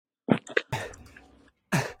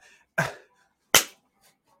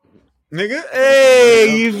Nigga,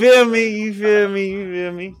 hey, you feel me? You feel me? You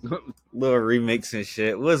feel me? Little remix and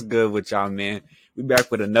shit. What's good with y'all, man? We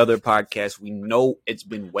back with another podcast. We know it's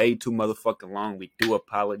been way too motherfucking long. We do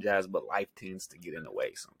apologize, but life tends to get in the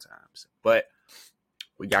way sometimes. But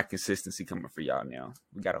we got consistency coming for y'all now.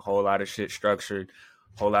 We got a whole lot of shit structured.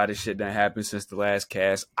 Whole lot of shit that happened since the last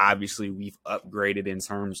cast. Obviously, we've upgraded in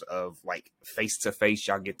terms of like face to face.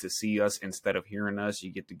 Y'all get to see us instead of hearing us.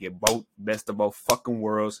 You get to get both best of both fucking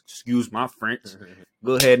worlds. Excuse my French.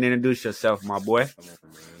 Go ahead and introduce yourself, my boy. Come on,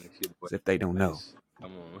 man. It's your boy. As if they don't know.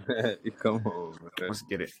 Come on. Come on, man. Let's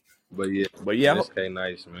get it. But yeah, Yeah, SK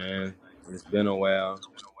Nice, man. It's been a while,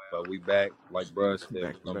 but we back. Like bruh said,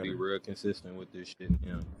 back gonna be better. real consistent with this shit.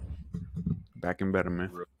 You know, Back and better, man.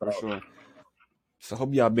 real For talk. sure. So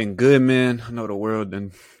hope y'all been good, man. I know the world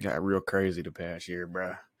done got real crazy the past year,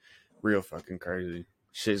 bruh. Real fucking crazy.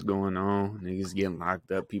 Shit's going on. Niggas getting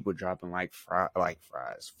locked up. People dropping like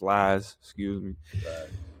flies. Excuse me. Right.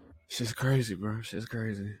 Shit's crazy, bro. Shit's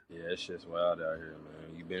crazy. Yeah, that shit's wild out here,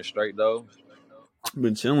 man. You been straight though?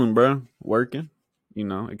 Been chilling, bro. Working. You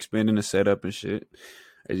know, expanding the setup and shit.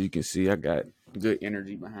 As you can see, I got good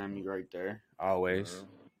energy behind me right there. Always.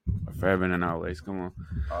 Forever and always. Come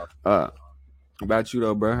on. About you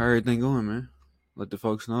though, bro. How everything going, man? Let the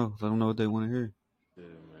folks know. Let them know what they want to hear. Yeah,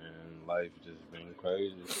 man. Life just been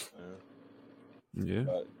crazy, man. Yeah.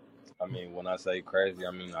 But I mean, when I say crazy, I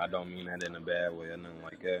mean I don't mean that in a bad way or nothing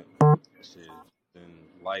like that. Shit, been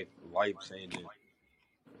life changing.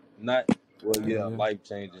 Not well, yeah, life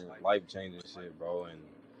changing shit, bro. And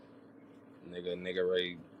nigga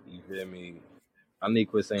Ray, you feel me? I need to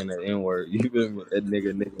quit saying that N word. You feel me? That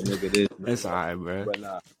nigga this. That's alright, bro. But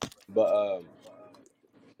nah. But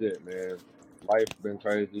shit, man. Life been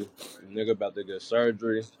crazy. Nigga about to get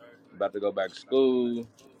surgery. About to go back to school.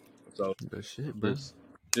 So Good shit, bro. this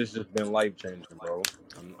just been life changing, bro.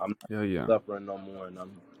 I'm Yeah. not suffering no more, and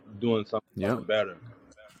I'm doing something better.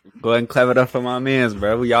 Go ahead and clap it up for my mans,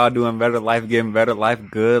 bro. We all doing better. Life getting better. Life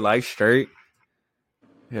good. Life straight.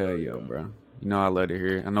 Hell yeah, bro. You know I love to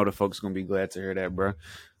hear it. I know the folks gonna be glad to hear that, bro.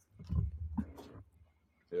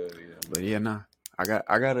 Yeah. But yeah, nah.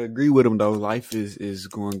 I gotta agree with him though. Life is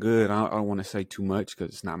going good. I don't want to say too much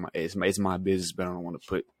because it's not it's my business, but I don't want to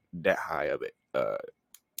put that high of it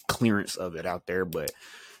clearance of it out there. But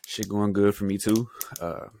shit going good for me too.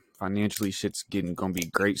 Financially, shit's gonna be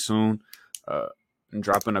great soon. I'm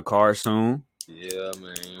dropping a car soon. Yeah,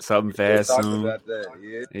 man. Something fast soon. About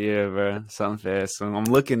that. Yeah, bro. Something fast soon. I'm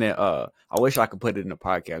looking at I wish I could put it in the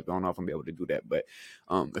podcast. I don't know if I'm be able to do that. But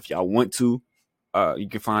if y'all want to, you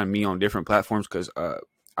can find me on different platforms because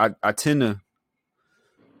I tend to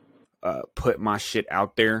put my shit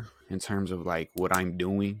out there in terms of like what I'm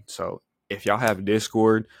doing. So if y'all have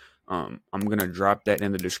Discord, I'm gonna drop that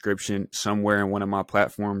in the description somewhere in one of my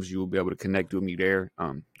platforms. You will be able to connect with me there.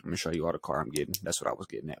 I'm gonna show you all the car I'm getting. That's what I was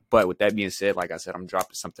getting at. But with that being said, like I said, I'm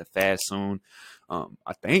dropping something fast soon.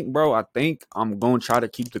 I think I'm gonna try to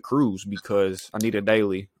keep the cruise because I need a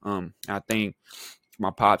daily. I think my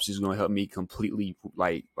pops is gonna help me completely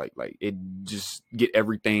like it, just get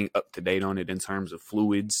everything up to date on it in terms of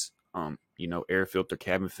fluids. Air filter,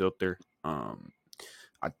 cabin filter.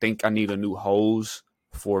 I think I need a new hose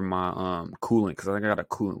for my coolant because I got a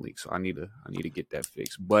coolant leak, so I need to get that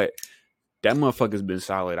fixed. But that motherfucker's been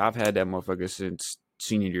solid. I've had that motherfucker since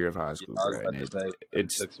senior year of high school, bro.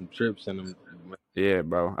 It's took some trips in them. Yeah,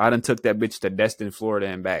 bro. I done took that bitch to Destin, Florida,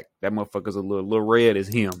 and back. That motherfucker's a little red as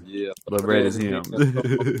him. Yeah, little red as him.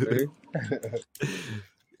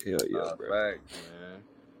 Yeah, bro. Facts, man.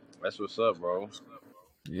 That's what's up, bro.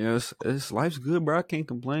 Yes, it's life's good, bro. I can't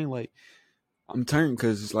complain. Like I'm turned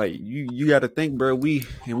because it's like you got to think, bro. We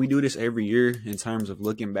do this every year in terms of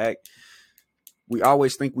looking back. We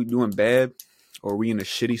always think we doing bad or we in a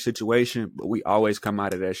shitty situation, but we always come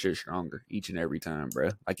out of that shit stronger each and every time, bro.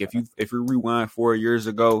 Like if you rewind 4 years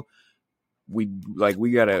ago, we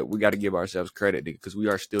gotta give ourselves credit because we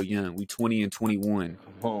are still young. We 20 and 21,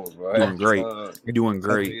 doing great,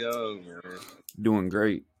 doing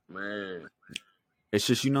great, man. It's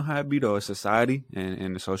just, you know how it be though. It's society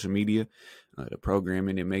and the social media, the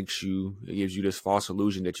programming. It gives you this false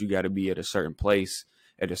illusion that you got to be at a certain place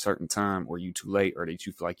at a certain time, or you too late, or that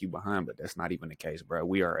you feel like you behind. But that's not even the case, bro.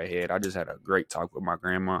 We are ahead. I just had a great talk with my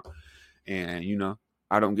grandma, and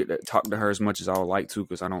I don't get to talk to her as much as I would like to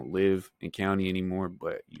because I don't live in county anymore.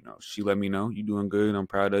 But she let me know you doing good. I'm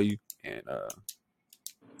proud of you, and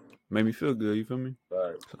made me feel good. You feel me?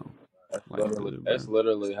 Right. So. That's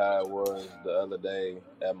literally how it was the other day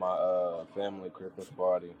at my family Christmas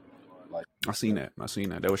party. Like I seen that. I seen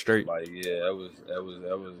that. That was straight. Like, yeah, that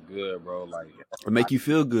was good, bro. Like, It make you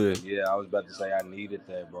feel good. yeah, I was about to say I needed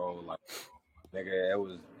that, bro. Like,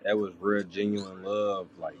 nigga, that was real genuine love.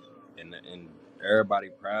 Like, and everybody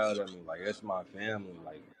proud of me. Like, it's my family.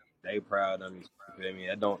 Like, they proud of me. You feel me?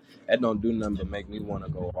 That don't do nothing but make me want to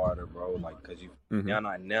go harder, bro. Like, cause Hmm. now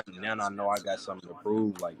I know I got something to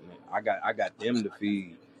prove. Like, man, I got them to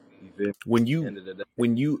feed. You feel me? At When the you end of the day,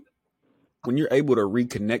 when you when you're able to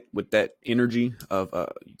reconnect with that energy of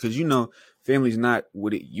because family's not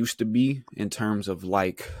what it used to be in terms of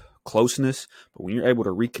like closeness, but when you're able to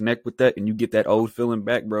reconnect with that and you get that old feeling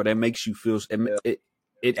back, bro, that makes you feel yeah,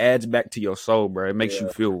 it adds back to your soul, bro. It makes you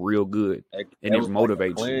yeah. feel real good and That it was like a motivates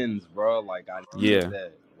you. cleanse, bro. Like I needed Yeah.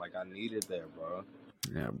 that. Like I needed that, bro.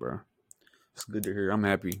 Yeah, bro. It's good to hear. I'm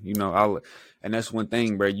happy. I'll and that's one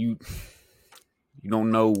thing, bro. You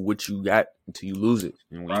don't know what you got until you lose it.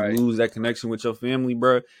 And when you Right. lose that connection with your family,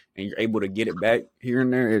 bro, and you're able to get it back here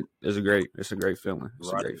and there, it's a great feeling. It's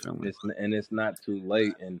a Right. great feeling. It's not too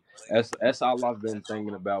late. And that's all I've been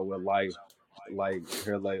thinking about with life, like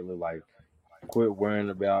here lately. Like quit worrying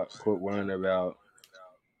about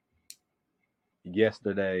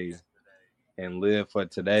yesterday and live for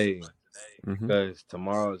today. Hmm. Because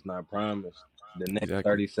tomorrow is not promised. The next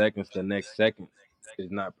Exactly. 30 seconds, the next second is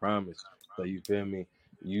not promised. So you feel me?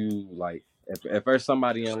 You like if there's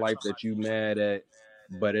somebody in life that you mad at,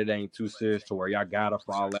 but it ain't too serious to where y'all gotta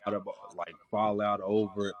fall out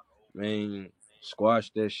over it, man,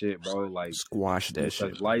 squash that shit, bro. Like Squash that because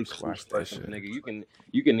shit, bro. life's too Squash that precious, shit. nigga.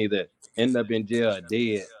 You can either end up in jail or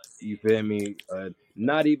dead. You feel me?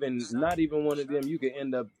 Not even one of them. You could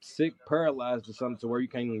end up sick, paralyzed, or something to where you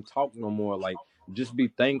can't even talk no more. Like just be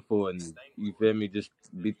thankful and you feel me. Just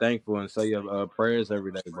be thankful and say your prayers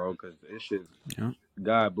every day, bro. Because it should. Yeah,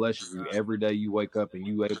 God bless you every day you wake up and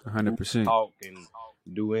you able to move, 100%. talk and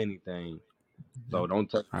do anything. Yeah, So don't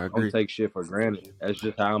take I don't agree. take shit for granted. That's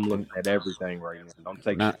just how I'm And looking at everything right now. Don't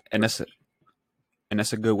take shit not, for and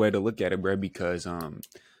that's a good way to look at it, bro. Because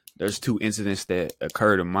there's two incidents that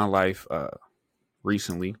occurred in my life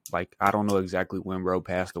recently. Like I don't know exactly when bro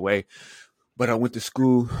passed away, but I went to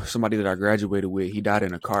school. Somebody that I graduated with, he died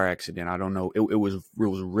in a car accident. I don't know. It was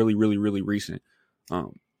really really really recent.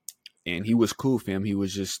 Um, and he was cool, fam. He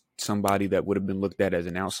was just somebody that would have been looked at as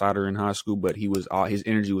an outsider in high school, but his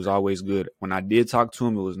energy was always good. When I did talk to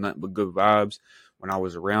him, it was nothing but good vibes. When I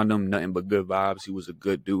was around him, nothing but good vibes. He was a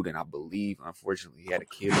good dude, and I believe, unfortunately, he had a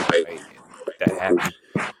kid that made that happen.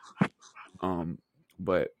 Um,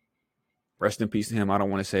 but rest in peace to him. I don't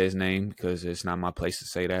want to say his name because it's not my place to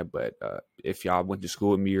say that. But if y'all went to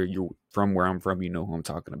school with me or you're from where I'm from, you know who I'm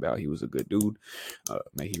talking about. He was a good dude.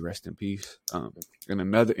 May he rest in peace. And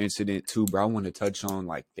another incident too, bro. I want to touch on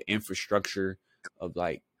like the infrastructure of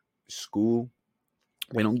like school.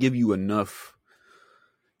 They don't give you enough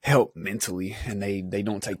help mentally, and they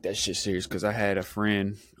don't take that shit serious. Because I had a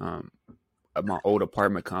friend at my old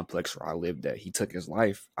apartment complex where I lived at. He took his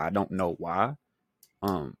life. I don't know why.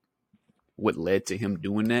 Um, what led to him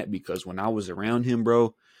doing that? Because when I was around him,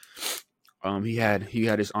 bro, he had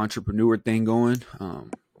his entrepreneur thing going.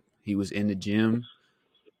 He was in the gym.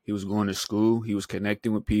 He was going to school. He was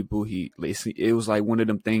connecting with people. It was like one of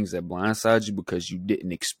them things that blindsides you because you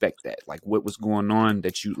didn't expect that. Like what was going on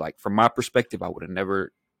that you like. From my perspective, I would have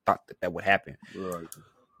never thought that would happen. right.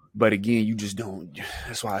 But again, you just don't.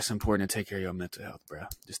 That's why it's important to take care of your mental health, bro.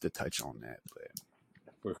 Just to touch on that.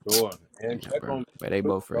 But For sure. And yeah, check bro. on But they too,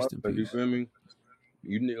 both bro. rest in 'Cause you peace. feel me?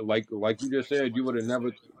 Like you just said, you would have never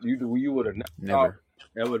thought Never.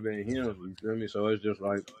 that would have been him. You feel me? So it's just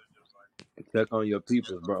like check on your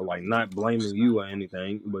peoples, bro. Like not blaming you or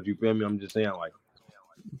anything, but you feel me? I'm just saying like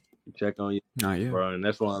check on you, Nah, yeah. bro. And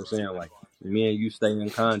that's what I'm saying. Like me and you stay in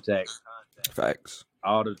contact Facts.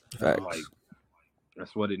 all the time. Like Facts.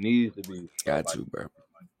 that's what it needs to be. So Got like to, bro.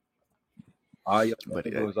 all your But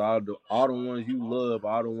peoples, all the ones you love,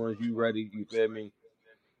 all the ones you ready. You feel me?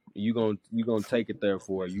 You gonna take it there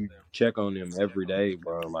for you. Check on them every day,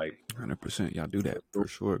 bro. Like 100%, y'all do that for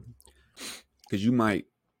sure. Because you might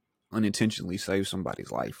unintentionally save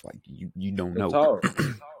somebody's life. Like you don't it's know. hard.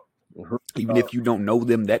 Even if you don't know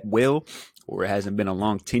them that well, or it hasn't been a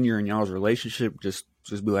long tenure in y'all's relationship, just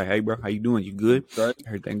be like, hey, bro, how you doing? You good? Straight.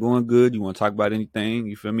 Everything going good? You want to talk about anything?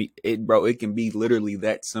 You feel me? It can be literally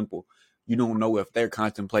that simple. You don't know if they're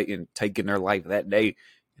contemplating taking their life that day,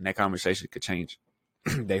 and that conversation could change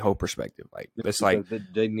their whole perspective. Like it's like Because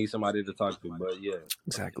they need somebody to talk to. But yeah,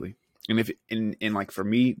 exactly. And if and like for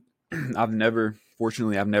me,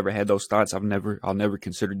 fortunately, I've never had those thoughts. I'll never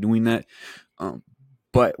consider doing that.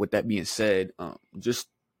 But with that being said, just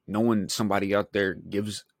knowing somebody out there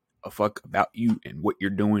gives a fuck about you and what you're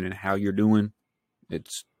doing and how you're doing,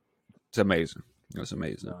 it's amazing. It's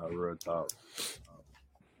amazing. Nah, real talk.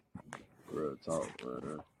 Real talk,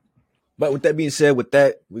 man. But with that being said, with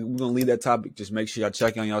that, we're going to leave that topic. Just make sure y'all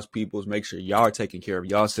check on y'all's peoples. Make sure y'all are taking care of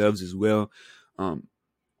yourselves as well.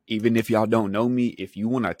 Even if y'all don't know me, if you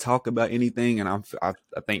want to talk about anything, and I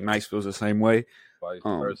think Nice feels the same way, Vice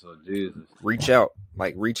versa, Jesus. reach out.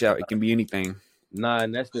 Like, reach out. It can be anything. Nah,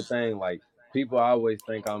 and that's the thing. Like, people always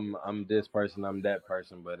think I'm this person, I'm that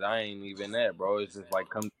person, but I ain't even that, bro. It's just like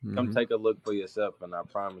come take a look for yourself, and I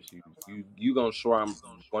promise you gonna sure I'm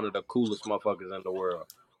one of the coolest motherfuckers in the world.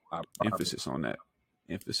 Emphasis on that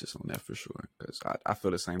for sure, because I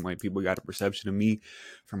feel the same way. People got a perception of me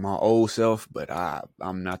from my old self, but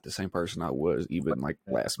I'm not the same person I was even like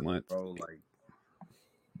last month, bro. Like,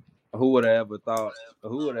 who would have ever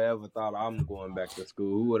thought I'm going back to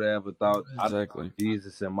school? Who would have ever thought exactly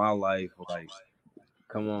Jesus in my life? Like,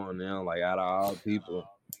 come on now, like, out of all people.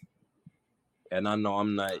 And I know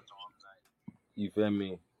I'm not, you feel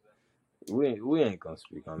me? We ain't gonna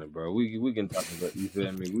speak on it, bro. We can talk about, you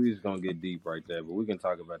feel me? We just gonna get deep right there, but we can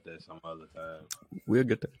talk about that some other time. We'll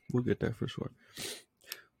get there for sure.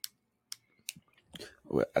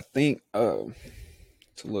 Well, I think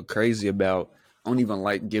it's a little crazy about, I don't even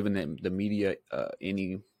like giving the media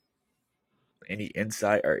any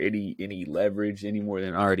insight or any leverage any more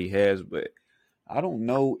than it already has, but I don't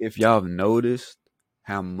know if y'all have noticed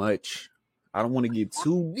how much, I don't want to get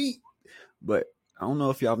too deep, but I don't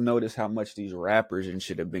know if y'all have noticed how much these rappers and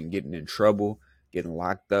shit have been getting in trouble, getting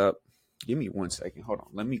locked up. Give me 1 second. Hold on.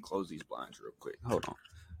 Let me close these blinds real quick. Hold on.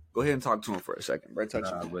 Go ahead and talk to him for a second, bro.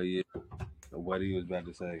 But yeah, what he was about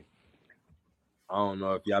to say. I don't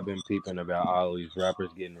know if y'all been peeping about all these rappers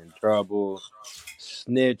getting in trouble,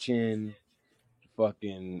 snitching,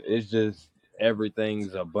 fucking, it's just,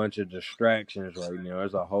 everything's a bunch of distractions right now.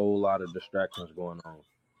 There's a whole lot of distractions going on,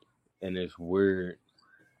 and it's weird.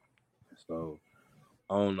 So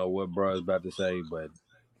I don't know what bro is about to say, but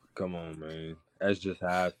come on, man. That's just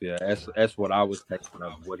how I feel. That's what I was taking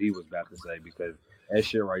of what he was about to say, because that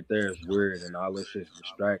shit right there is weird, and all this shit's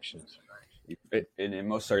distractions. It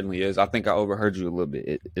most certainly is. I think I overheard you a little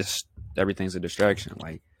bit. It's everything's a distraction.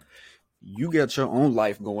 Like, you got your own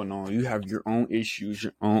life going on. You have your own issues,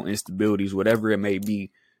 your own instabilities, whatever it may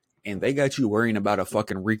be. And they got you worrying about a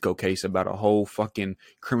fucking RICO case, about a whole fucking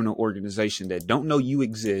criminal organization that don't know you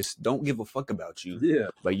exist, don't give a fuck about you. Yeah.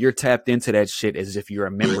 But you're tapped into that shit as if you're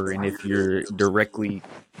a member, and if you're directly,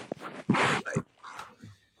 like,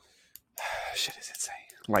 shit is insane.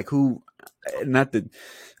 Like, who, not that,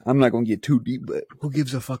 I'm not going to get too deep, but who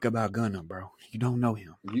gives a fuck about Gunna, bro? You don't know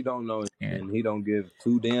him. You don't know him, and he don't give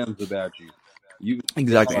two damns about you. You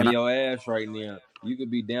exactly on your ass right now. You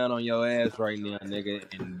could be down on your ass right now, nigga,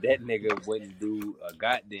 and that nigga wouldn't do a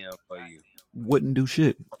goddamn for you. Wouldn't do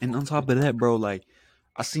shit. And on top of that, bro, like,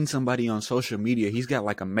 I seen somebody on social media. He's got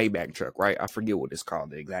like a Maybach truck, right? I forget what it's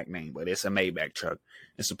called, the exact name, but it's a Maybach truck.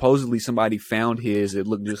 And supposedly somebody found his. It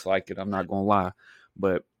looked just like it. I'm not gonna lie,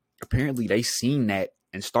 but apparently they seen that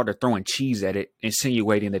and started throwing cheese at it,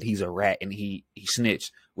 insinuating that he's a rat and he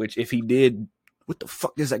snitched. Which, if he did, what the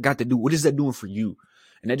fuck does that got to do? What is that doing for you?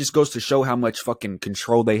 And that just goes to show how much fucking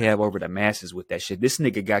control they have over the masses with that shit. This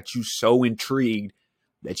nigga got you so intrigued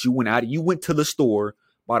that you went to the store,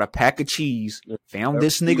 bought a pack of cheese, found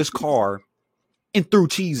this nigga's car, and threw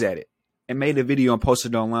cheese at it, and made a video and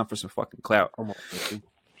posted it online for some fucking clout.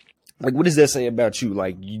 Like, what does that say about you?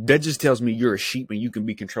 Like, that just tells me you're a sheep and you can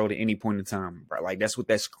be controlled at any point in time, bro. Like, that's what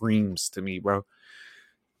that screams to me, bro.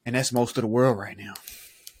 And that's most of the world right now.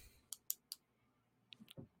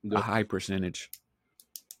 A high percentage.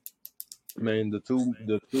 Man, the two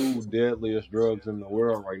deadliest drugs in the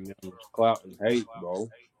world right now is clout and hate, bro.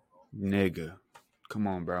 Nigga. Come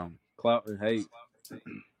on, bro. Clout and hate.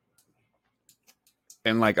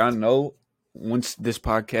 And, like, I know once this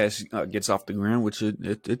podcast gets off the ground, which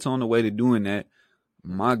it's on the way to doing that,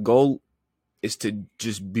 my goal is to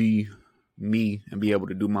just be me and be able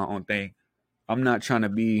to do my own thing. I'm not trying to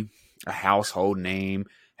be a household name,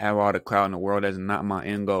 have all the clout in the world. That's not my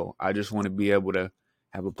end goal. I just want to be able to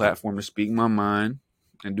have a platform to speak my mind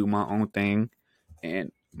and do my own thing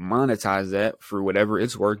and monetize that for whatever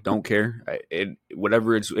it's worth. Don't care.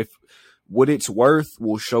 What it's worth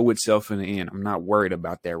will show itself in the end. I'm not worried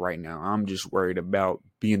about that right now. I'm just worried about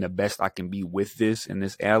being the best I can be with this in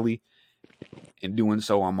this alley and doing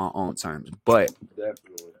so on my own terms. But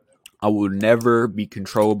definitely, I will never be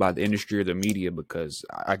controlled by the industry or the media, because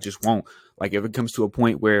I just won't. Like, if it comes to a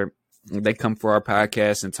point where they come for our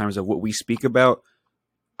podcast in terms of what we speak about,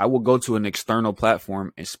 I will go to an external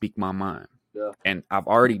platform and speak my mind. And I've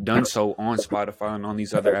already done so on Spotify and on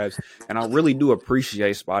these other apps. And I really do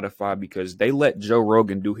appreciate Spotify because they let Joe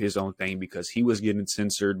Rogan do his own thing because he was getting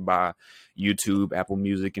censored by YouTube, Apple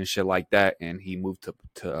Music, and shit like that. And he moved to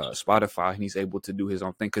Spotify and he's able to do his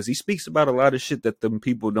own thing because he speaks about a lot of shit that them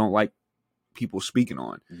people don't like people speaking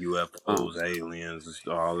on. UFOs, aliens,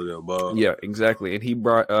 all of the above. Yeah, exactly. And he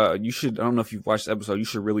brought you should, I don't know if you've watched the episode, you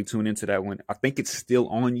should really tune into that one. I think it's still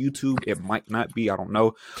on YouTube. It might not be, I don't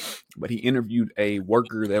know. But he interviewed a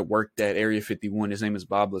worker that worked at Area 51. His name is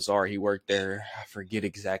Bob Lazar. He worked there, I forget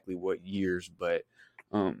exactly what years, but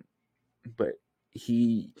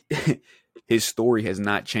he his story has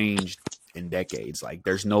not changed in decades. Like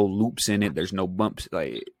there's no loops in it, there's no bumps.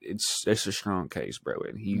 Like it's a strong case, bro.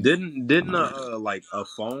 And he didn't like a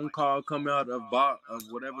phone call come out of Bob, of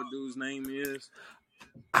whatever dude's name is.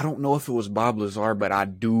 I don't know if it was Bob Lazar, but I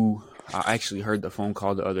actually heard the phone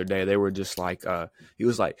call the other day. They were just like, he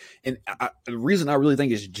was like, and the reason I really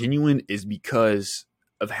think it's genuine is because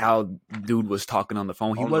of how dude was talking on the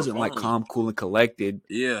phone. He wasn't like calm, cool, and collected.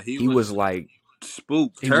 Yeah, he was like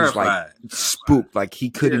spooked, terrified, spooked. Like he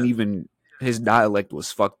couldn't even. His dialect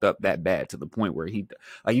was fucked up that bad to the point where he,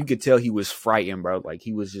 like, you could tell he was frightened, bro. Like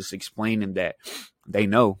he was just explaining that they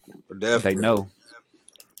know, Definitely. they know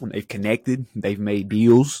when they've connected, they've made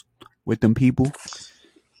deals with them people,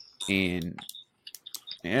 and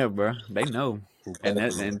yeah, bro, they know.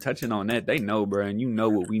 And touching on that, they know, bro, and you know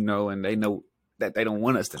what we know, and they know that they don't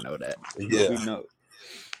want us to know that. Yeah, we know.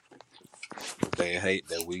 They hate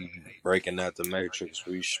that we breaking out the matrix,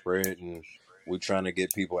 we spreading. We're trying to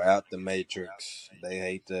get people out the matrix. They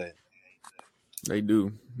hate that. They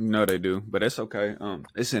do. No, they do. But it's okay.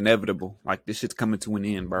 It's inevitable. Like this shit's coming to an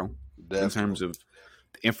end, bro. Definitely. In terms of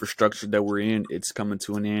the infrastructure that we're in, it's coming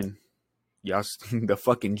to an end. Y'all, the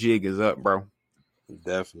fucking jig is up, bro.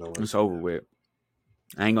 Definitely. It's over with.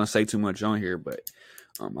 I ain't gonna say too much on here, but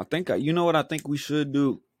I think you know what I think we should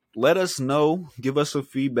do. Let us know. Give us some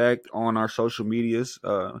feedback on our social medias.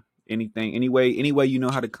 Anything, any way you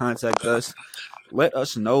know how to contact us. Let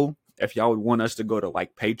us know if y'all would want us to go to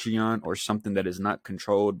like Patreon or something that is not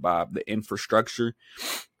controlled by the infrastructure,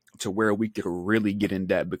 to where we could really get in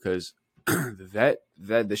depth, because that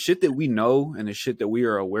the shit that we know and the shit that we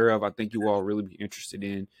are aware of, I think you all really be interested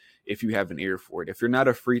in if you have an ear for it. If you're not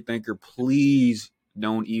a free thinker, please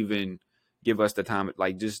don't even give us the time.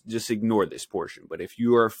 Like just ignore this portion. But if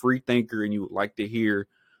you are a free thinker and you would like to hear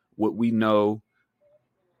what we know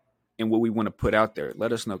and what we want to put out there,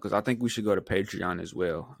 let us know, because I think we should go to Patreon as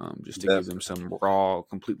well, just to give them some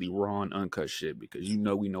completely raw and uncut shit, because we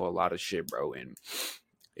know a lot of shit, bro, and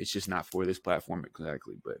it's just not for this platform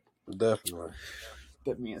exactly. But definitely,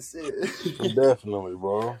 that being said, definitely,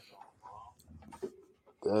 bro,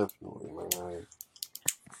 definitely, man.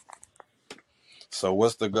 So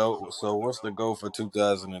what's the goal? For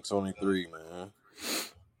 2023, man?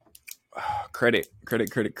 Credit.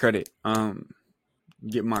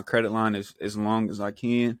 Get my credit line as long as I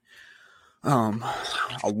can. I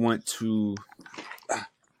want to.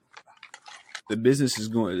 The business is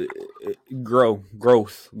going to growth.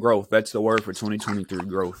 That's the word for 2023.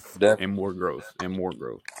 Growth. Definitely. And more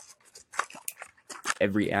growth.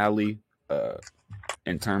 Every alley,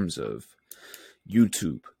 in terms of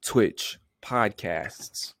YouTube, Twitch,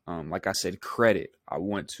 podcasts. Like I said, credit. I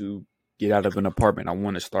want to get out of an apartment. I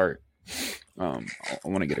want to start. I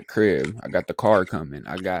want to get a crib. I got the car coming.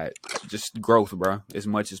 I got just growth, bro, as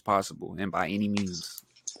much as possible and by any means.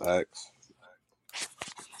 Facts,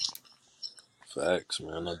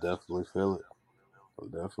 man. I definitely feel it.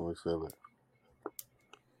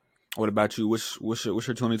 What about you? What's your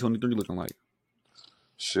 2023 looking like?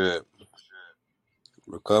 Shit.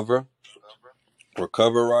 Recover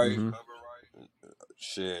right. Mm-hmm.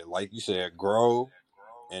 Shit, like you said, grow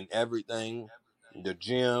and everything. The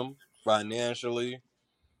gym, financially,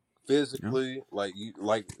 physically, yeah.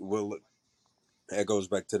 That goes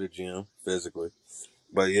back to the gym, physically.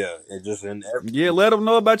 But yeah, it just in everything. Yeah, let them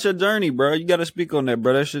know about your journey, bro. You got to speak on that,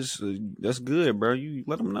 bro. That's good, bro. You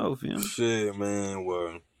let them know, fam. Shit, man.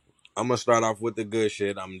 Well, I'm gonna start off with the good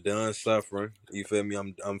shit. I'm done suffering. You feel me?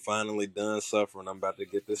 I'm finally done suffering. I'm about to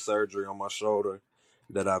get this surgery on my shoulder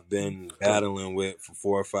that I've been battling with for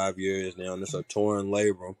 4 or 5 years now, and it's a torn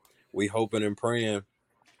labrum. We hoping and praying,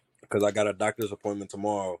 because I got a doctor's appointment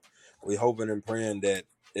tomorrow. We hoping and praying that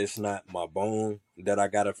it's not my bone that I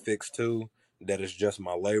gotta fix too, that it's just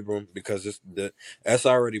my labrum, because that's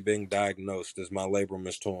already been diagnosed as my labrum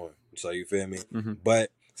is torn. So you feel me? Mm-hmm.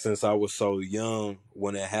 But since I was so young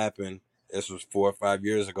when it happened, this was 4 or 5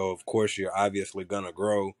 years ago, of course you're obviously gonna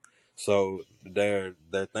grow. So they're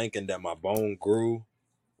thinking that my bone grew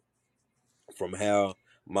from how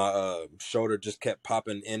my shoulder just kept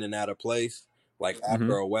popping in and out of place. Like Mm-hmm.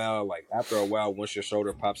 after a while, once your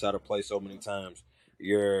shoulder pops out of place so many times,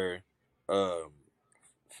 your um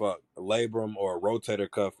labrum or rotator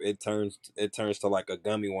cuff, it turns to like a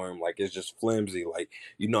gummy worm. Like it's just flimsy. Like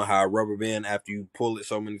you know how a rubber band, after you pull it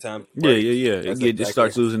so many times, it Yeah, breaks. yeah, yeah. That's It exactly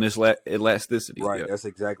starts losing this elasticity. right. Yeah. That's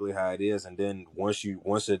exactly how it is. And then once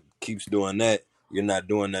it keeps doing that, you're not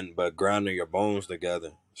doing nothing but grounding your bones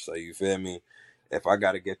together. So you feel me? If I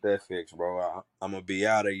got to get that fixed, bro, I'm gonna be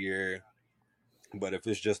out a year. But if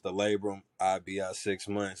it's just a labrum, I'd be out 6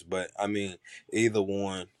 months. But I mean, either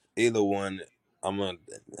one, either one, I'm gonna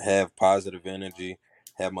have positive energy,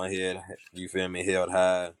 have my head, you feel me, held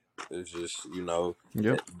high. It's just,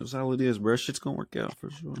 Yep. That's all it is, bro. Shit's gonna work out for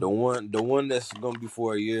sure. the one that's gonna be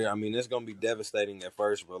for a year. I mean, it's gonna be devastating at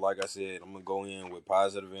first, but like I said, I'm gonna go in with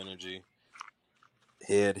positive energy,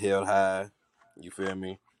 head held high. You feel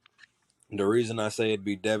me? The reason I say it'd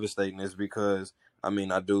be devastating is because I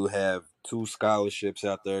mean I do have two scholarships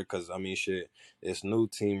out there. Because I mean shit, this new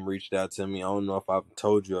team reached out to me. I don't know if I've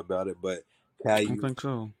told you about it, but I don't Calu, think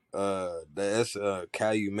so. that's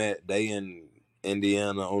Calumet. They in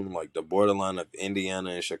Indiana, on like the borderline of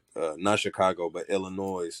Indiana and not Chicago, but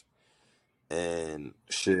Illinois and Okay,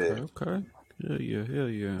 shit. okay. Hell yeah, hell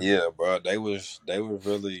yeah. Yeah, bro, they was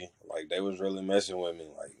really like they was really messing with me.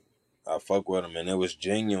 Like I fuck with them, and it was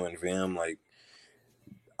genuine, fam. Like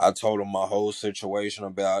I told him my whole situation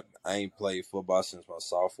about I ain't played football since my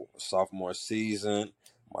sophomore season.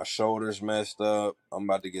 My shoulder's messed up. I'm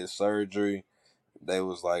about to get surgery. They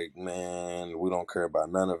was like, man, we don't care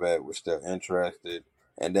about none of that. We're still interested.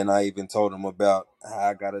 And then I even told them about how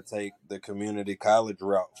I got to take the community college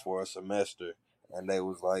route for a semester. And they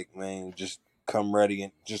was like, man, just come ready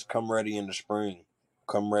in the spring.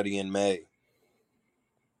 Come ready in May.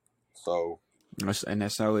 So And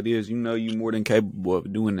that's all it is. You know, you more than capable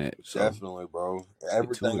of doing that. So definitely, bro. stick to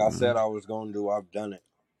Everything it, I said man. I was gonna do, I've done it.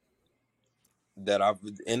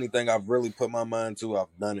 Anything I've really put my mind to, I've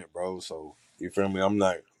done it, bro. So you feel me?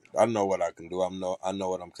 I know what I can do. I know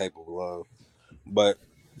what I'm capable of. But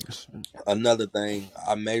Yes, sir. another thing,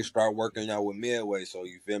 I may start working out with Midway. So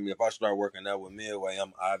you feel me? If I start working out with Midway,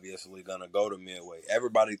 I'm obviously gonna go to Midway.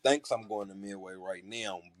 Everybody thinks I'm going to Midway right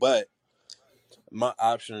now, but my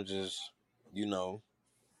options is, you know,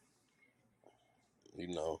 you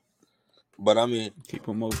know. But I mean, Keep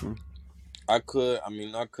them open. I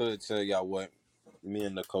could tell y'all what me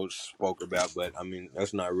and the coach spoke about, but I mean,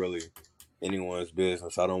 that's not really anyone's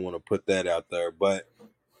business. I don't want to put that out there, but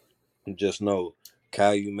just know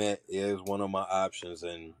Calumet is one of my options,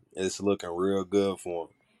 and it's looking real good for him.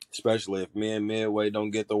 Especially if me and Midway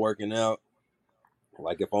don't get to working out.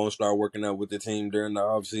 Like if I don't start working out with the team during the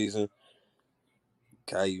off season,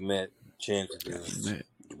 Calumet chances God, you is mad.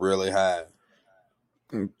 really high.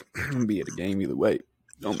 Be at the game either way.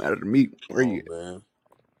 Don't matter to me. Where you Oh at? man,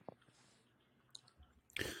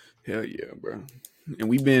 Hell yeah, bro. And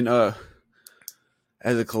we've been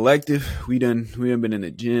as a collective, we done been in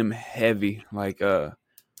the gym heavy. Like I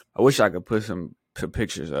wish I could put some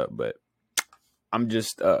pictures up, but I'm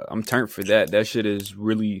turned for that. That shit is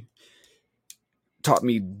really taught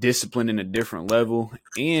me discipline in a different level.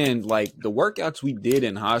 And like the workouts we did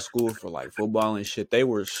in high school for like football and shit, they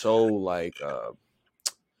were so like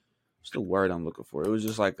what's the word I'm looking for? It was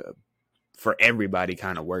just like a for everybody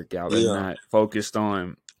kind of workout and yeah, not focused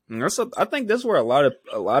on. I think that's where a lot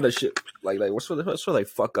of shit like what's where they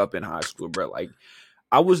fuck up in high school, bro. Like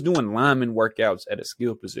I was doing lineman workouts at a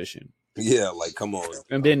skill position, yeah. Like come on,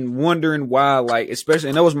 and then wondering why, like especially,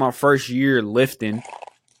 and that was my first year lifting,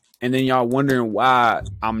 and then y'all wondering why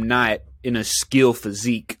I'm not in a skill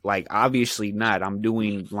physique. Like obviously not. I'm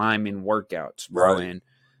doing lineman workouts, bro, right? and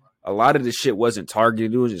a lot of the shit wasn't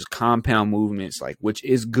targeted. It was just compound movements, like which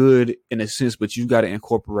is good in a sense, but you got to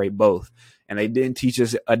incorporate both. And they didn't teach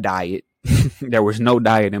us a diet. There was no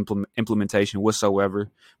diet implementation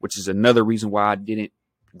whatsoever, which is another reason why I didn't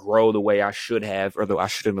grow the way I should have, or though I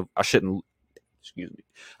shouldn't have. I shouldn't. Excuse me.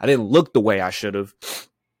 I didn't look the way I should have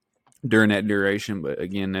during that duration. But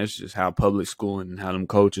again, that's just how public school and how them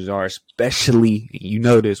coaches are, especially you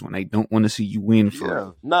know this when they don't want to see you win for Yeah,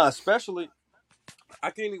 real. nah. Especially I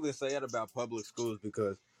can't even say that about public schools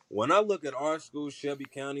because when I look at our schools, Shelby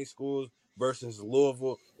County schools versus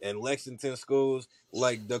Louisville and Lexington schools,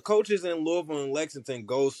 like the coaches in Louisville and Lexington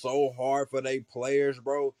go so hard for their players,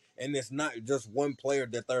 bro. And it's not just one player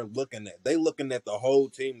that they're looking at. They looking at the whole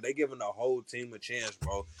team. They giving the whole team a chance,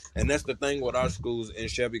 bro. And that's the thing with our schools in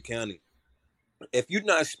Shelby County. If you're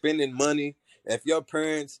not spending money, if your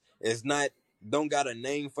parents is not don't got a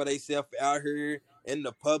name for themselves out here in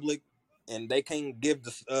the public, and they can't give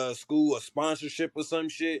the school a sponsorship or some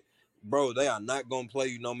shit, bro, they are not gonna play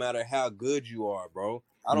you no matter how good you are, bro.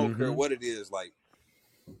 I don't care Mm-hmm. what it is. Like,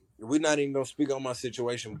 we're not even gonna speak on my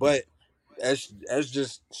situation, but as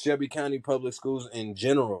just Shelby County public schools in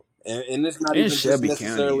general, and it's not In even just Shelby County in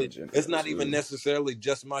necessarily. It's general not even too. necessarily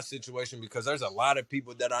just my situation, because there's a lot of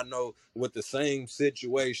people that I know with the same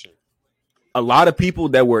situation. A lot of people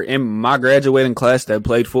that were in my graduating class that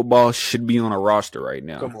played football should be on a roster right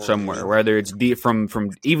now Come on, somewhere. man. Whether it's from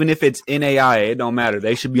even if it's NAIA, it don't matter.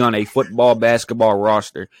 They should be on a football basketball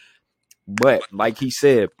roster. But like he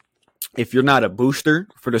said, if you're not a booster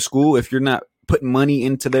for the school, if you're not putting money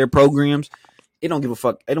into their programs, it don't give a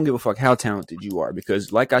fuck. It don't give a fuck how talented you are,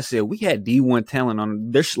 because like I said, we had D1 talent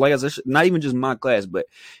on this. Like I said, not even just my class, but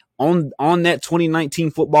on that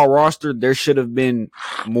 2019 football roster, there should have been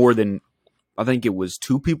more than, I think it was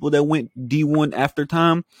 2 people that went D1 after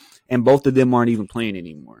time, and both of them aren't even playing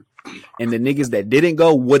anymore. And the niggas that didn't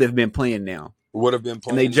go would have been playing now. Would have been And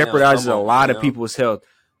they playing now. jeopardized Come a on, lot man. of people's health.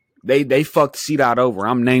 They fucked C-Dot over.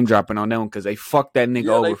 I'm name dropping on them because they fucked that nigga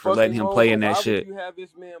Yeah, they over for fucked letting him him play over. in that Why shit. would you have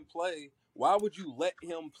this man play? Why would you let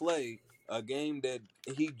him play a game that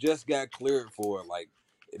he just got cleared for? Like,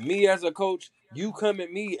 me as a coach, you come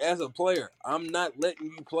at me as a player, I'm not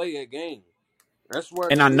letting you play a game. That's where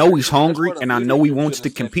And the I know he's leadership. That's where hungry, the and I know he leadership wants should to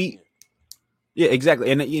have stepped in. compete. Yeah,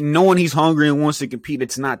 exactly. And knowing he's hungry and wants to compete,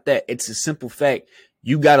 it's not that. It's a simple fact.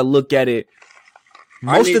 You got to look at it.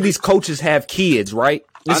 Most of these coaches have kids, right?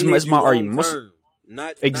 This is my argument.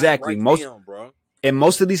 Not Exactly. right now, bro. And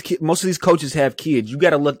most of these coaches have kids. You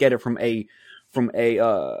got to look at it from a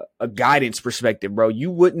guidance perspective, bro.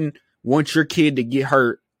 You wouldn't want your kid to get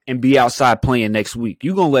hurt and be outside playing next week.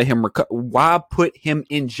 You gonna let him recover? Why put him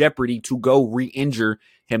in jeopardy to go re-injure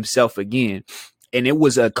himself again? And it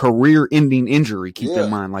was a career-ending injury. Keep in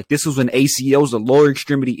mind, like, this was an ACL, it was a lower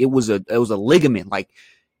extremity. It was a ligament. Like,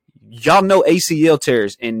 y'all know ACL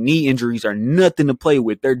tears and knee injuries are nothing to play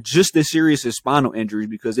with. They're just as serious as spinal injuries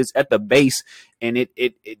because it's at the base, and it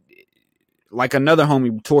like another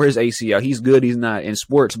homie tore his ACL. He's good. He's not in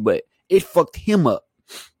sports, but it fucked him up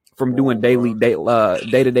from doing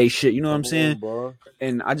day-to-day shit. You know what I'm saying? Bro.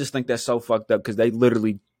 And I just think that's so fucked up because they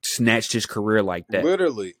literally snatched his career like that.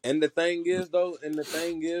 Literally. And the thing is though,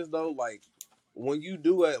 like, when you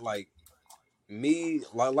do it, like, me,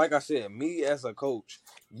 like I said, me as a coach,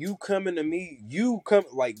 you coming to me,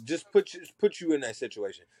 just put you in that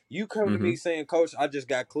situation. You come to me saying, "Coach, I just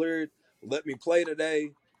got cleared. Let me play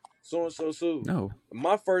today." So and so. No.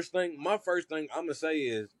 My first thing I'm gonna say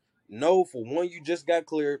is, no. For one, you just got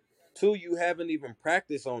cleared. 2, you haven't even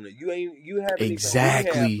practiced on it. You haven't even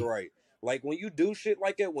rehabbed right. Like, when you do shit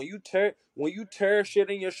like that, when you tear shit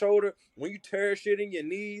in your shoulder, when you tear shit in your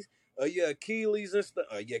knees, your Achilles and stuff,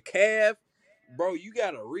 your calf, bro, you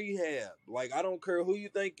gotta rehab. Like, I don't care who you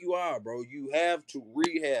think you are, bro. You have to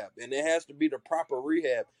rehab, and it has to be the proper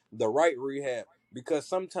rehab, the right rehab. Because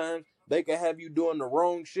sometimes they can have you doing the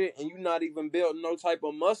wrong shit, and you not even building no type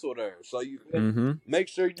of muscle there. So you make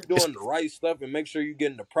sure you're doing the right stuff, and make sure you're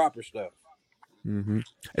getting the proper stuff.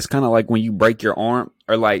 It's kind of like when you break your arm,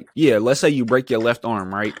 or like, yeah, let's say you break your left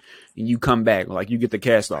arm, right? And you come back, like, you get the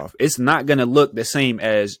cast off. It's not going to look the same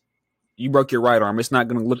as you broke your right arm. It's not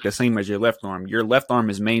going to look the same as your left arm. Your left arm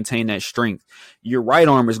has maintained that strength. Your right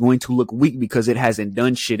arm is going to look weak because it hasn't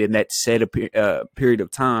done shit in that set period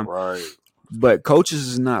of time. Right. But coaches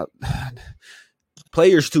is not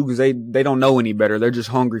players too, because they don't know any better. They're just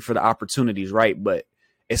hungry for the opportunities, right? But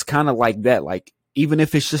it's kind of like that. Like, even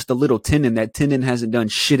if it's just a little tendon, that tendon hasn't done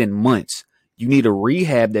shit in months. You need to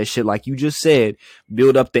rehab that shit, like you just said.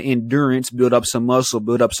 Build up the endurance, build up some muscle,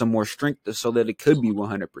 build up some more strength so that it could be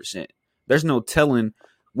 100%. There's no telling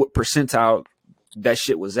what percentile that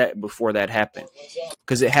shit was at before that happened,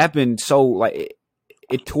 because it happened so, like,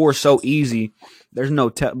 it tore so easy. There's no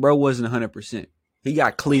bro wasn't 100%. He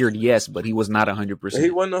got cleared, yes, but he was not 100%.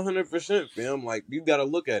 He wasn't 100%, fam. Like, you gotta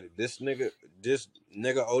look at it. This nigga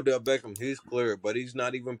Odell Beckham, he's cleared, but he's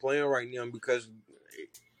not even playing right now because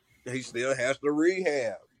he still has to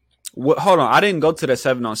rehab. What? Hold on, I didn't go to the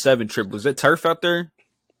 7-on-7 trip. Was it turf out there?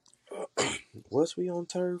 Was we on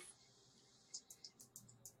turf?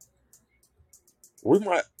 We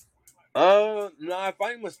might. Nah, if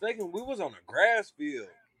I ain't mistaken, we was on a grass field.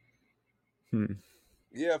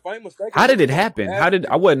 Yeah, if I ain't mistaken. How did it happen?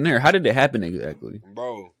 I wasn't there. How did it happen exactly?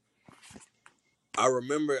 Bro, I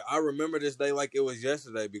remember this day like it was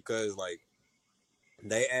yesterday, because, like,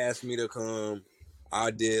 they asked me to come.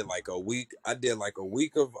 I did like a week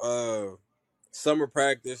of summer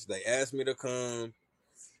practice. They asked me to come,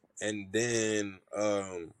 and then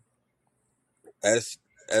as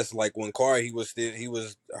That's like when Kari, he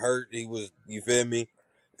was hurt. You feel me?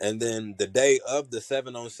 And then the day of the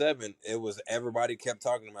 7-on-7, it was everybody kept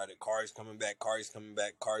talking about it. Kari's coming back. Kari's coming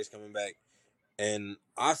back. Kari's coming back. And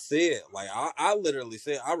I said, like, I literally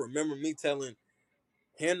said, I remember me telling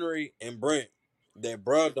Henry and Brent that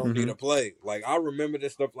bruh don't need Mm-hmm. to play. Like, I remember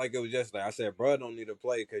this stuff like it was yesterday. I said, bruh don't need to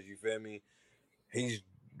play because, you feel me? He's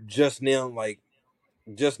just now,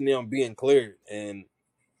 being cleared. And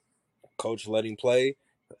coach let him play.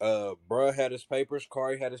 Bruh had his papers.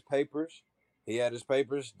 Kari had his papers. He had his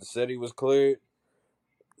papers. Said he was cleared.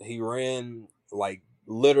 He ran, like,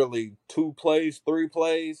 literally 2 plays, 3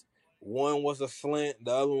 plays. One was a slant.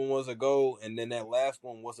 The other one was a goal. And then that last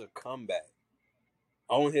one was a comeback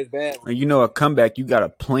on his bad. And you know, a comeback, you got to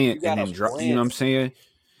plant You and gotta then drop. You know what I'm plant. saying?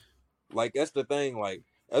 Like, that's the thing. Like,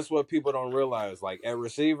 that's what people don't realize. Like, at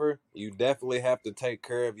receiver, you definitely have to take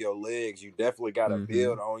care of your legs. You definitely got to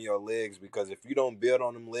build on your legs, because if you don't build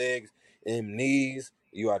on them legs and knees,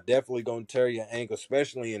 you are definitely going to tear your ankle,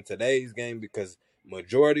 especially in today's game, because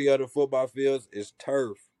majority of the football fields is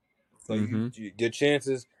turf. So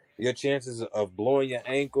your chances of blowing your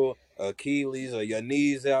ankle, Achilles, or your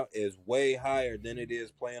knees out is way higher than it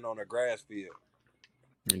is playing on a grass field.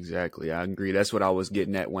 Exactly. I agree. That's what I was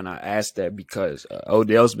getting at when I asked that, because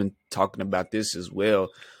Odell's been talking about this as well.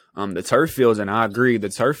 The turf fields, and I agree, the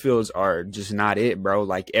turf fields are just not it, bro.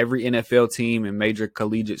 Like, every NFL team and major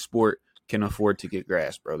collegiate sport can afford to get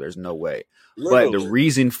grass, bro. There's no way. Literally. But the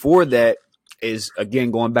reason for that is,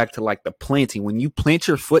 again, going back to like the planting. When you plant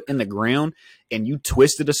your foot in the ground and you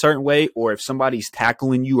twist it a certain way, or if somebody's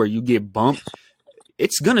tackling you or you get bumped,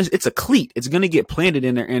 it's a cleat. It's gonna get planted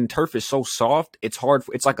in there, and turf is so soft. It's hard.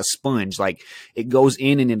 It's like a sponge. Like, it goes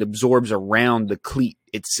in and it absorbs around the cleat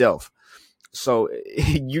itself. So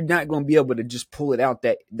you're not gonna be able to just pull it out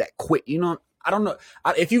that quick. You know, I don't know.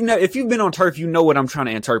 If you've been on turf, you know what I'm trying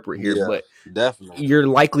to interpret here. Yeah, but definitely, your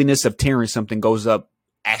likeliness of tearing something goes up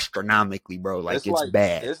astronomically, bro. Like, it's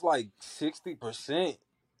bad. It's like 60%.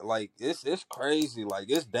 Like, it's crazy. Like,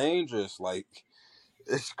 it's dangerous. Like,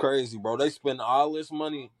 it's crazy, bro. They spend all this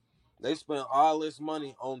money. They spend all this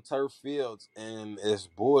money on turf fields, and it's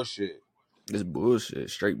bullshit. It's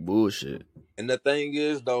bullshit. Straight bullshit. And the thing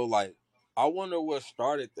is, though, like, I wonder what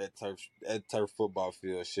started that turf football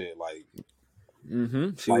field shit. Like,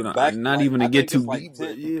 See, like what back, not like, even to I get think it's too like deep, 10.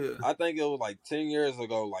 but yeah. I think it was like 10 years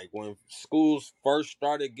ago, like when schools first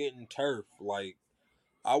started getting turf. Like,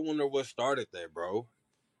 I wonder what started that, bro.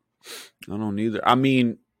 I don't either. I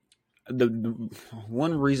mean, the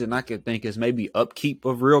one reason I could think is maybe upkeep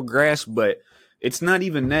of real grass, but it's not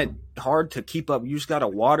even that hard to keep up. You just gotta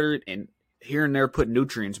water it and here and there put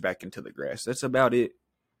nutrients back into the grass. That's about it.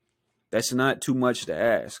 That's not too much to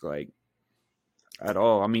ask, like, at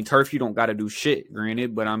all. I mean, turf, you don't gotta do shit,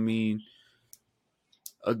 granted, but I mean,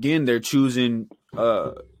 again, they're choosing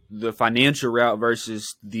the financial route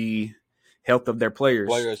versus the health of their players.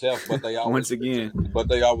 Players' health, but they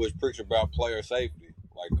always preach about player safety.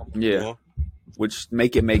 Like, come on, yeah. man. Which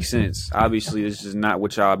make sense. Obviously, this is not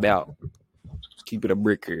what y'all about. Let's keep it a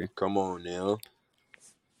brick here. Come on now.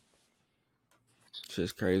 It's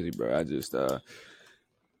just crazy, bro. I just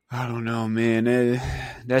I don't know, man.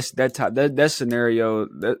 That scenario.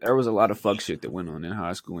 There was a lot of fuck shit that went on in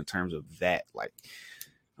high school in terms of that. Like,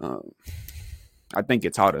 I think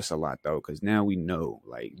it taught us a lot though, because now we know.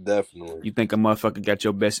 Like, definitely, you think a motherfucker got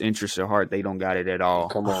your best interest at heart, they don't got it at all.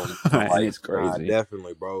 Come on, and it's crazy.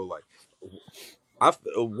 Definitely, bro. Like,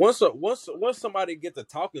 once somebody get to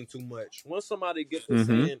talking too much, once somebody get to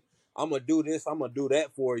saying, "I'm gonna do this, I'm gonna do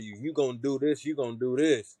that for you," you gonna do this, you gonna do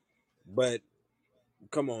this, but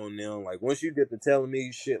come on now, like, once you get to telling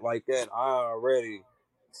me shit like that, I already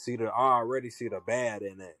see the bad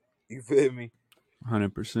in that. You feel me?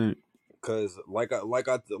 100%. Cause like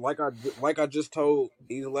I just told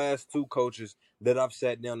these last 2 coaches that I've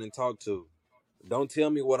sat down and talked to, don't tell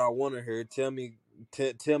me what I want to hear. Tell me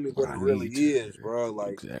what it really is, bro.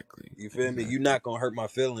 Like, exactly. You feel me? You're not gonna hurt my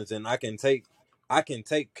feelings, and I can take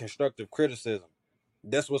constructive criticism.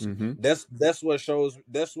 That's what shows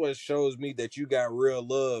me that you got real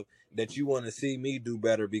love, that you want to see me do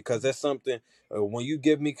better, because that's something, when you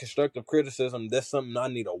give me constructive criticism, that's something I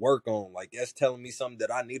need to work on. Like, that's telling me something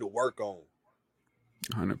that I need to work on.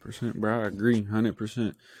 100%, bro. I agree,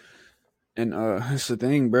 100%. And that's the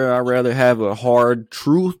thing, bro. I'd rather have a hard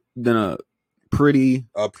truth than a pretty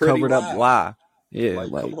covered up lie. Yeah,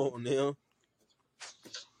 like, come on now.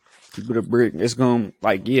 Keep it a brick. It's gonna,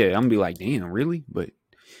 like, yeah, I'm gonna be like, damn, really? But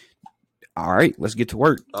all right, let's get to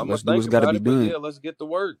work. Let's do what's got to be done. Yeah, let's get to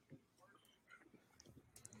work.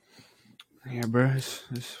 Yeah, bro, it's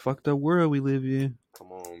fucked up world we live in.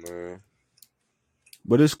 Come on, man.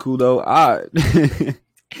 But it's cool though. I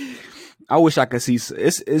I wish I could see.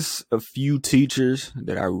 It's a few teachers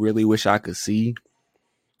that I really wish I could see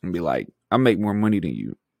and be like, I make more money than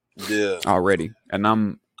you Yeah. already, and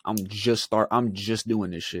I'm just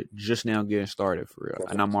doing this shit just now, getting started for real,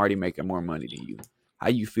 and I'm already making more money than you. How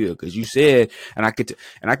you feel? Because you said, and I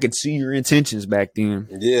could see your intentions back then.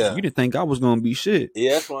 Yeah. You didn't think I was gonna be shit.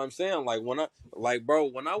 Yeah, that's what I'm saying. Like when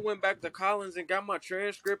I went back to Collins and got my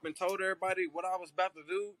transcript and told everybody what I was about to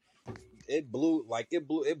do, it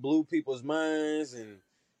blew people's minds. And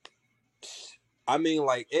I mean,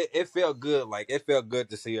 like it felt good. Like it felt good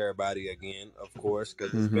to see everybody again, of course,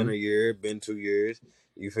 because it's been a year, been 2 years.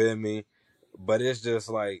 You feel me? But it's just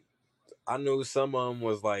like I knew some of them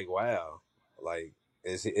was like, wow, like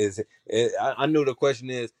I knew the question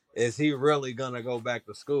is he really gonna go back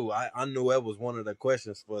to school? I knew that was one of the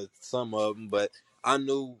questions for some of them, but I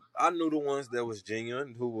knew the ones that was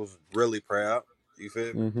genuine, who was really proud. You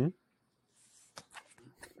feel me?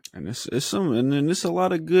 And and then it's a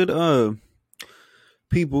lot of good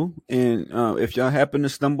people, and if y'all happen to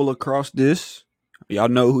stumble across this, y'all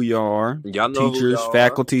know who y'all are. Y'all know teachers, who y'all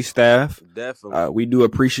faculty, are. staff. Definitely. We do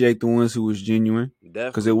appreciate the ones who was genuine,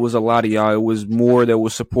 because Definitely. it was a lot of y'all. It was more that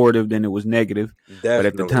was supportive than it was negative. Definitely. But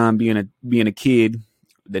at the time, being a kid,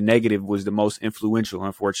 the negative was the most influential.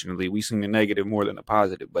 Unfortunately, we seen the negative more than the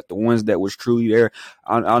positive. But the ones that was truly there,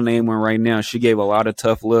 I'll name one right now. She gave a lot of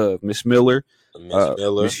tough love. Miss Miller,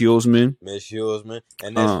 Miss Hulsman,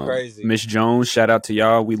 and that's crazy. Miss Jones, shout out to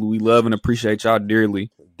y'all. We love and appreciate y'all dearly.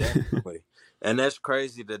 Definitely. And that's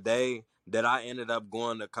crazy. The day that I ended up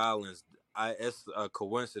going to Collins, it's a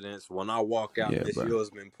coincidence. When I walk out, Miss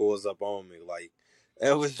Hulsman pulls up on me. Like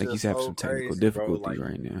it was just he's having some technical difficulties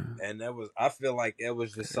right now. And I feel like it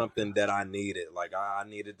was just something that I needed. Like I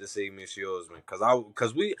needed to see Miss Hulsman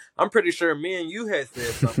I'm pretty sure me and you had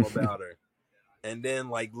said something about her. And then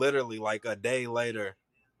like literally like a day later,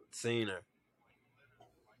 seen her.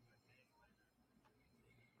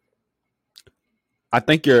 I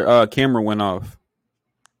think your camera went off.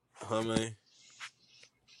 Huh, man?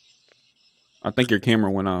 I think your camera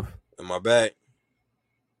went off. Am I back?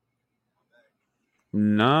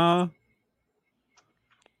 Nah.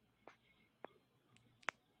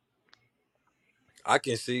 I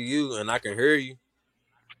can see you and I can hear you.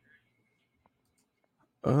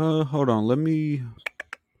 Hold on. Let me.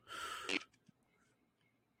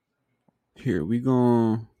 Here we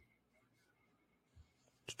go.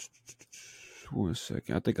 1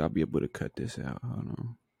 second. I think I'll be able to cut this out. Hold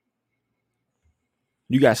on.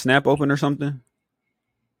 You got Snap open or something?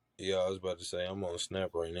 Yeah, I was about to say I'm on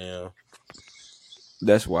Snap right now.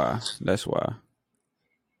 That's why.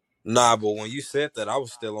 Nah, but when you said that, I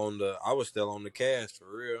was still on the cast for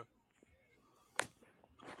real.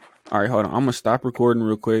 All right, hold on. I'm gonna stop recording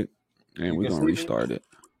real quick, and we're gonna restart it.